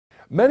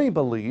Many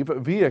believe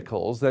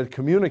vehicles that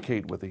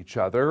communicate with each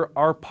other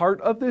are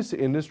part of this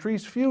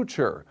industry's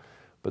future,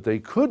 but they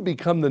could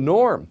become the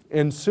norm,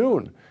 and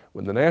soon,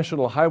 when the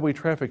National Highway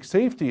Traffic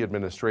Safety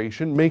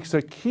Administration makes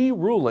a key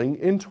ruling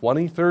in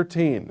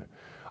 2013.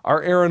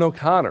 Our Aaron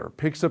O'Connor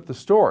picks up the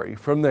story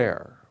from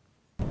there.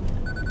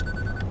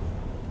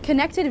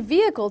 Connected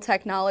vehicle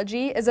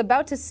technology is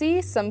about to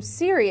see some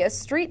serious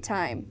street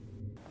time.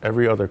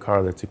 Every other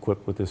car that's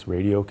equipped with this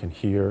radio can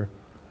hear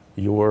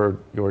your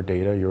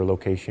data, your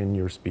location,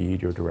 your speed,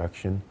 your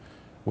direction,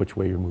 which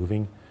way you're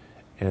moving,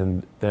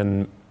 and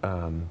then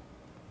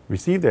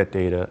receive that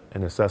data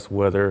and assess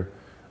whether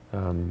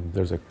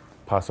there's a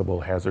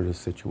possible hazardous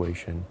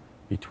situation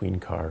between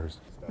cars.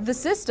 The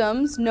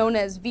systems, known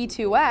as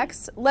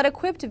V2X, let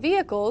equipped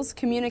vehicles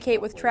communicate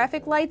with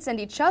traffic lights and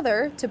each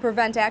other to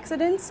prevent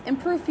accidents,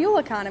 improve fuel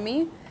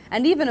economy,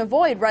 and even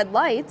avoid red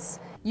lights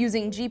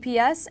using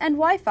GPS and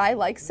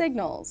Wi-Fi-like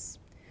signals.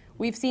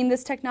 We've seen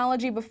this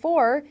technology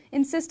before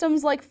in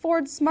systems like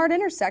Ford's Smart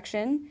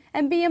Intersection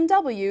and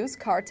BMW's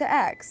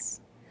Car2X.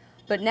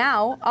 But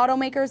now,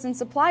 automakers and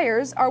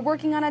suppliers are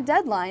working on a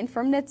deadline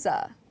from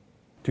NHTSA.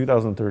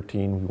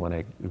 2013, we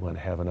want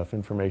to have enough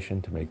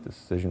information to make the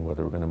decision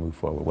whether we're going to move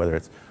forward, whether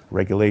it's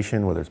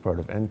regulation, whether it's part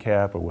of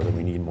NCAP, or whether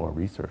we need more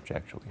research,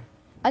 actually.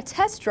 A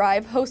test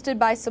drive hosted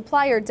by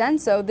supplier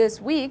Denso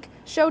this week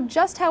showed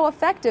just how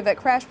effective at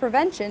crash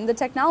prevention the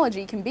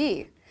technology can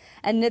be.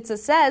 And NHTSA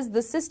says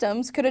the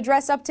systems could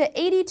address up to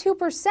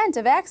 82%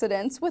 of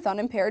accidents with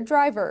unimpaired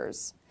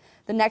drivers.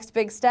 The next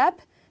big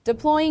step?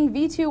 Deploying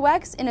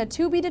V2X in a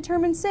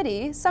to-be-determined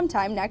city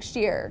sometime next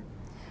year.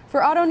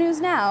 For Auto News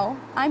Now,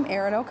 I'm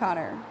Aaron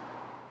O'Connor.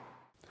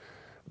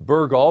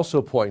 Berg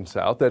also points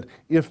out that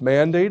if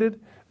mandated,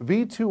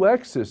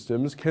 V2X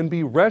systems can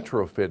be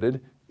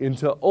retrofitted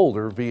into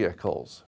older vehicles.